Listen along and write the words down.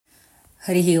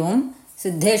Harihi Om.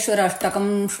 Siddheshwara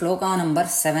Ashtakam Shloka number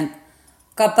 7.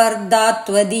 Kapardat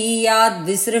tvadiyat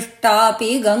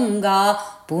visrishtapi ganga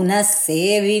punas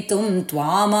sevitum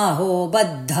tvamaho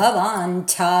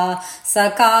baddhavancha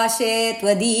sakashe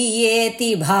tvadiyeti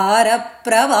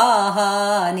bharapravaha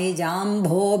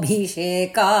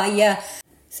nijambhobhishekaya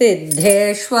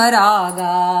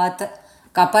Siddheshwaragat.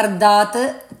 Kapardat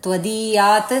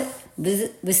tvadiyat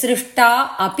visrishta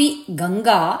api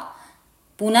ganga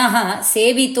पुनः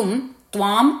सेवितुं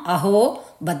त्वाम अहो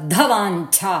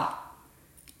बद्धवाञ्छा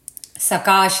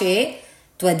सकाशे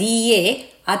त्वदीये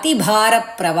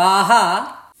अतिभारप्रवाह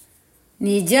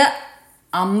निज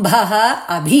अम्भः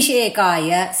अभिषेकाय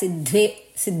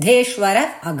सिद्धेश्वर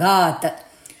अगात्.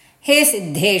 हे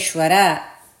Siddheshwar,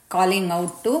 calling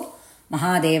out to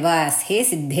Mahadeva as hey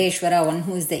Siddheshwar, one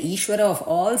who is the Ishvara of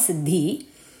all Siddhi.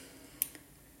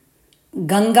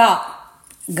 Ganga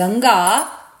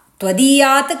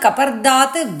त्वदीयात्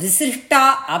कपर्दात् विसृष्टा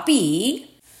अपि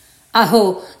अहो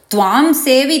त्वां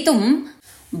सेवितुं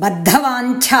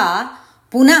बद्धवाञ्छा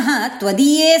पुनः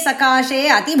त्वदीये सकाशे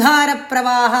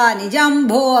अतिभारप्रवाह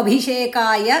निजाम्भो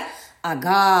अभिषेकाय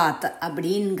अगात्.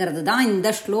 அப்படிங்கிறது தான் இந்த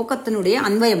ஸ்லோகத்தினுடைய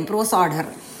அன்வயம், ப்ரோஸ் ஆர்டர்.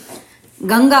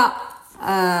 கங்கா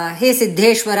ஹே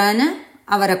சித்தேஸ்வரன்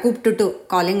அவரை கூப்பிட்டுட்டு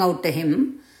calling out to him.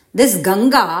 This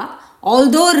Ganga,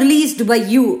 although released by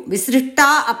you, visrishta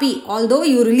api, although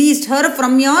you released her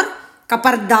from your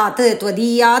kapardat,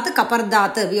 tvadiyat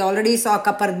kapardat, we already saw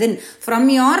kapardin, from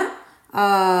your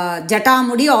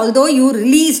jatamudi, although you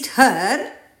released her,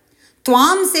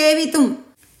 tvam sevitum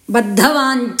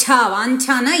baddhavancha,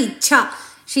 vanchana ichha,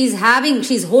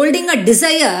 she's holding a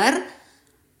desire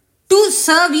to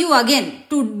serve you again,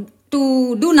 to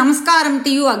do namaskaram to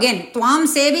you again. Tvam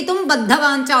sevitum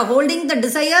baddhavancha, holding the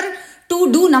desire to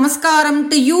do namaskaram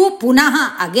to you punaha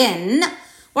again.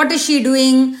 What is she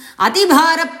doing?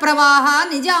 Atibhara pravaha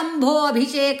nijambho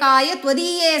abhishekaya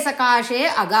tvadiye sakashe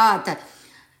agat.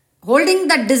 Holding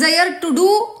that desire to do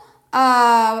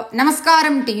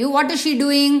namaskaram to you. What is she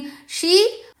doing? She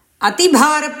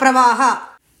atibhara pravaha.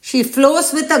 She flows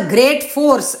with a great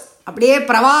force. Apdiye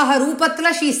pravaha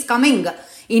rupatla she is coming.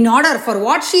 In order for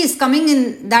what she is coming in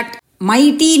that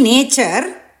mighty nature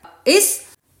is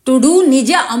to do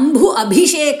nija ambhu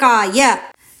abhishekaya.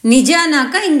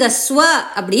 Nijanaka inga swa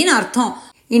அப்படின்னு அர்த்தம்.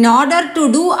 In order to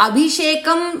do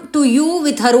abhishekam to you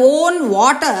with her own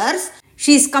waters,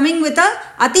 she is coming with a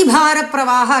atibhara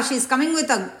pravaha. She is coming with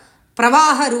a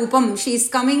pravaha rupam. She is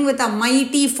coming with a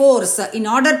mighty force in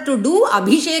order to do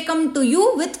abhishekam to you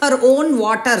with her own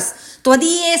waters.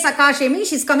 Tvadiye sakashe means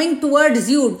she is coming towards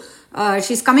you.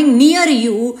 She is coming near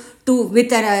you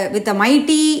with a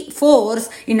mighty force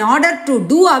in order to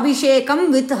do abhishekam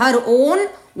with her own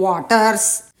waters.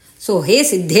 So, hey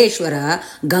Siddheshwara,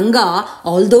 Ganga,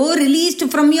 although released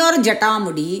from your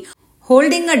jatamudi,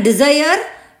 holding a desire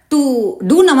to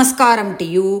do namaskaram to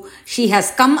you, she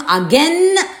has come again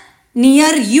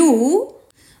near you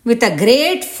with a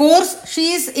great force. She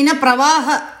is in a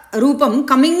pravaha rupam,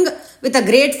 coming with a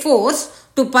great force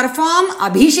to perform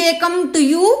abhishekam to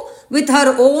you with her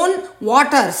own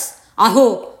waters. Aho.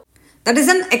 That is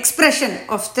an expression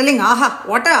of telling, aha,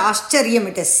 what a ashcharyam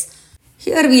it is.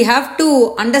 Here we have to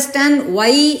understand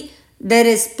why there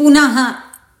is punaha,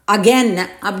 again,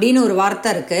 அப்படின்னு ஒரு வார்த்தை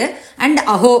இருக்கு, and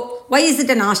aho, why is it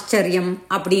an ashcharyam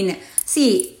அப்படின்னு.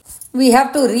 See, we have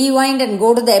to rewind and go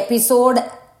to the episode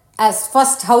as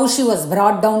first how she was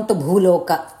brought down to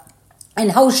Bhuloka and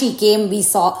how she came. We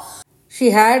saw she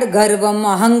had garvam,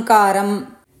 ahankaram,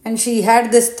 and she had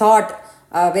this thought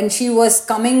when she was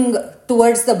coming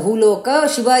towards the Bhuloka,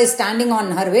 Shiva is standing on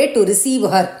her way to receive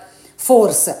her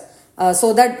force. So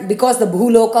that because the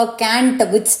Bhuloka can't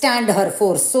withstand her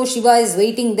force, so Shiva is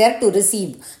waiting there to receive.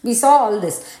 We saw all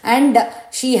this, and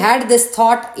she had this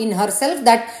thought in herself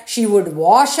that she would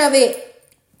wash away,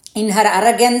 in her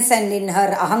arrogance and in her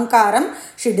ahankaram,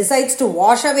 she decides to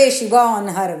wash away Shiva on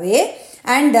her way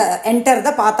and enter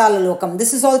the Patala Lokam.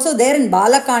 This is also there in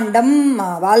Balakandam,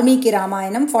 Valmiki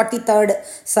Ramayanam, 43rd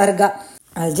Sarga.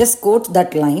 I'll just quote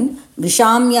that line.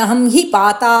 Vishamyaham hi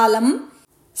patalam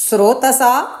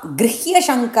srotasa grihya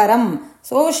shankaram.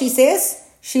 So she says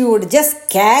she would just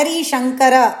carry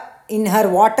Shankara in her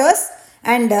waters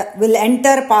and will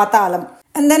enter Patalam.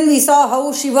 And then we saw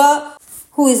how Shiva,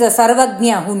 who is a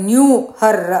Sarvagnya, who knew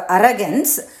her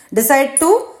arrogance, decided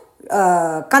to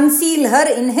conceal her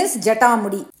in his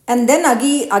jatamudi. And then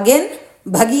again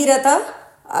Bhagiratha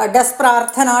does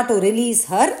prarthana to release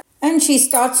her, and she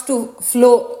starts to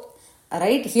flow.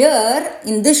 Right here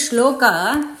in this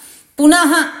shloka,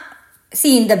 punaha,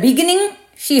 see, in the beginning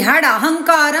she had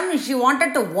ahankaram, she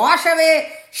wanted to wash away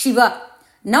Shiva.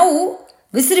 Now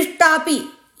Visrishtapi,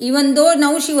 even though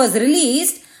now she was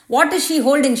released, what is she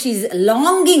holding? She's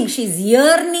longing, she's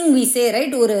yearning, we say,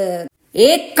 right? ஒரு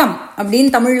ஏக்கம்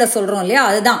அப்படின்னு தமிழ்ல சொல்றோம் இல்லையா,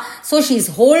 அதுதான். So she is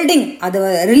holding. அதை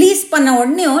release பண்ண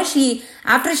உடனே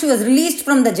after she was released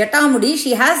from the ஜட்டாமுடி,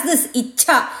 she has this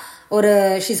இச்சா, ஒரு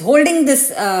she is holding this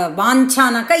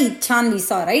வாஞ்சானாக்கா இச்சான் we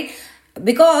saw, right?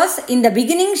 Because in the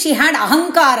beginning she had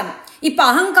அகங்காரம். இப்போ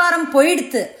அகங்காரம்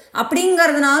போயிடுத்து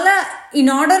அப்படிங்கிறதுனால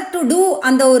இன் ஆர்டர் டு டூ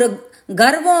அந்த ஒரு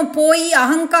கர்வம் போய்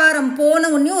அகங்காரம் போன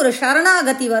உடனே ஒரு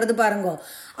சரணாகதி வருது பாருங்க,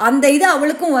 அந்த இது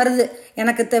அவளுக்கும் வருது.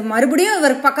 எனக்கு மறுபடியும்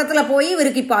இவர் பக்கத்துல போய்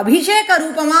இவருக்கு இப்ப அபிஷேக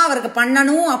ரூபமா அவருக்கு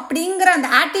பண்ணணும் அப்படிங்கிற அந்த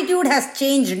attitude has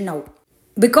change now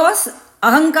because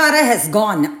அகங்கார has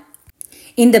gone.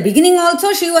 In the beginning also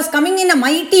she was coming in a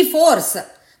mighty force,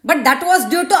 but that was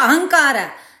due to ahankara.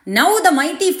 Now the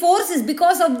mighty force is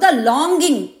because of the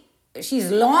longing. She is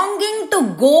longing to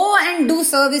go and do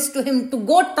service to him, to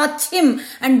go touch him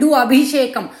and do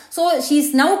abhishekam. So she is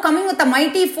now coming with a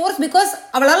mighty force because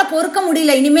avalala porukka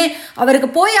mudiyala inime avarku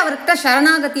poi avarkitta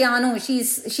sharanagati aanum.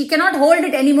 She cannot hold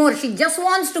it anymore. She just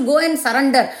wants to go and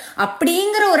surrender.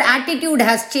 அப்படிங்கிற ஒரு attitude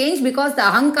has changed because the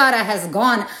ahankara has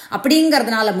gone.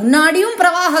 அப்படிங்கிறதுனால முன்னாடியும்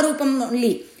பிரவாக ரூபம்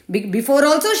only. Before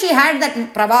also she had that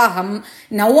pravaham.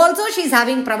 Now also she is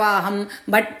having pravaham,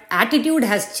 but attitude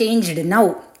has changed now.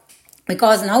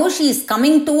 Because now she is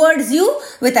coming towards you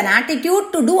with an attitude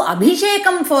to do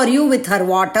abhishekam for you with her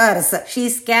waters. She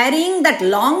is carrying that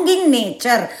longing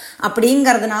nature.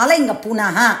 அப்படிங்கிறதுனால இங்க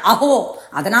புனஹ அஹோ,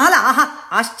 அதனால ஆஹா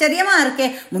ஆச்சரியமா இருக்கே,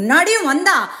 முன்னாடியும்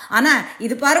வந்தா ஆனா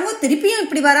இது பாருங்க திருப்பியும்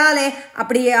இப்படி வராளே,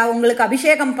 அப்படி உங்களுக்கு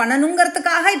அபிஷேகம்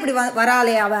பண்ணணுங்கிறதுக்காக இப்படி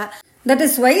வராளே அவ. That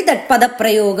is why that pada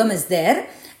prayogam is there,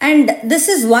 and this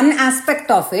is one aspect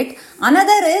of it.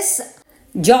 Another is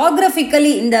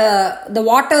geographically in the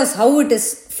waters, how it is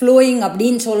flowing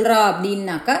அப்படின்னு சொல்றா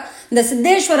அப்படின்னாக்க, இந்த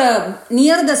Siddeshwara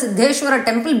near the Siddheshwara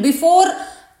temple, before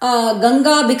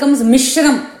Ganga becomes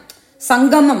Mishram,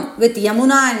 Sangamam with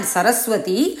Yamuna and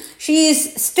Saraswati, she is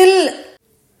still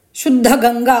Shuddha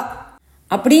Ganga.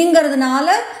 அப்படிங்கிறதுனால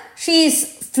she is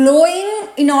flowing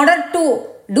in order to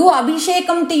do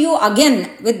abhishekam to you again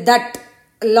with that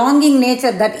longing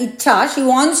nature, that icha. She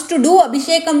wants to do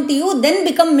abhishekam to you, then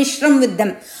become mishram with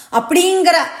them.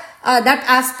 அப்படிங்கிற that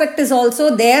aspect is also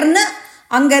there னு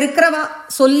அங்க இருக்கிறவா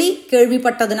சொல்லி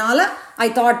கேள்விப்பட்டதுனால I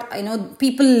thought,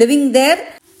 people living there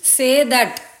say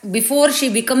that before she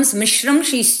becomes mishram,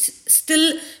 she is still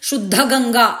Shuddha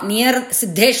Ganga near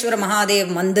Siddheshwara Mahadev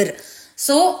Mandir.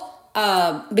 So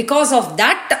because of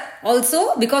that, also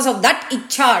because of that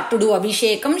icha to do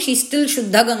abhishekam, she still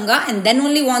Shuddha Ganga and then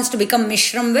only wants to become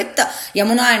mishram with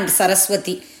Yamuna and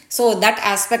Saraswati. So that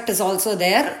aspect is also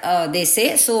there, they say.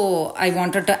 So I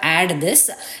wanted to add this.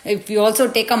 If you also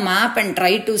take a map and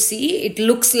try to see, it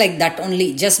looks like that only.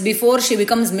 Just before she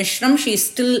becomes mishram, she is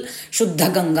still Shuddha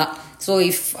Ganga. So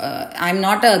if I'm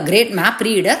not a great map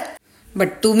reader,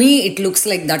 but to me it looks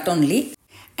like that only.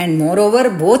 And moreover,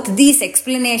 both these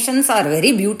explanations are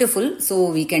very beautiful, so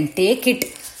we can take it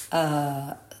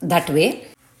that way.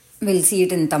 We'll see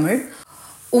it in Tamil.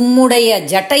 உம்முடைய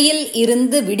ஜட்டையில்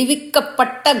இருந்து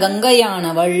விடுவிக்கப்பட்ட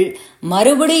கங்கையானவள்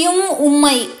மறுபடியும்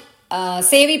உம்மை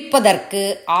சேவிப்பதற்கு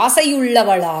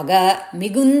ஆசையுள்ளவளாக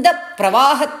மிகுந்த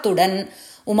பிரவாகத்துடன்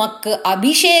உமக்கு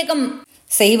அபிஷேகம்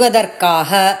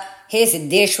செய்வதற்காக ஹே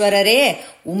சித்தேஸ்வரரே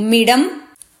உம்மிடம்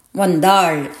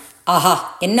வந்தாள். ஆஹா,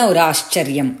 என்ன ஒரு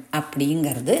ஆச்சரியம்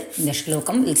அப்படிங்கிறது இந்த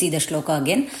ஸ்லோகம். We'll see the shloka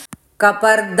again.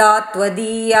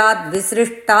 கபர்தாத்வதீயாத்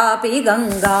விசிருஷ்டாபி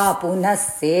Ganga புனः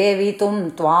சேவிதும்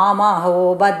த்வாமஹோ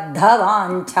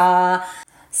பத்தவாஞ்சா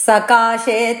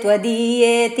சகாஷே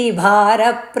த்வதீயேதி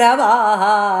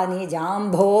பாரப்ரவாஹா நிஜாம்போபிஷேகாய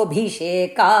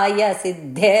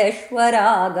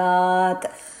சித்தேஸ்வராகாத்.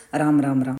 Ram Ram Ram.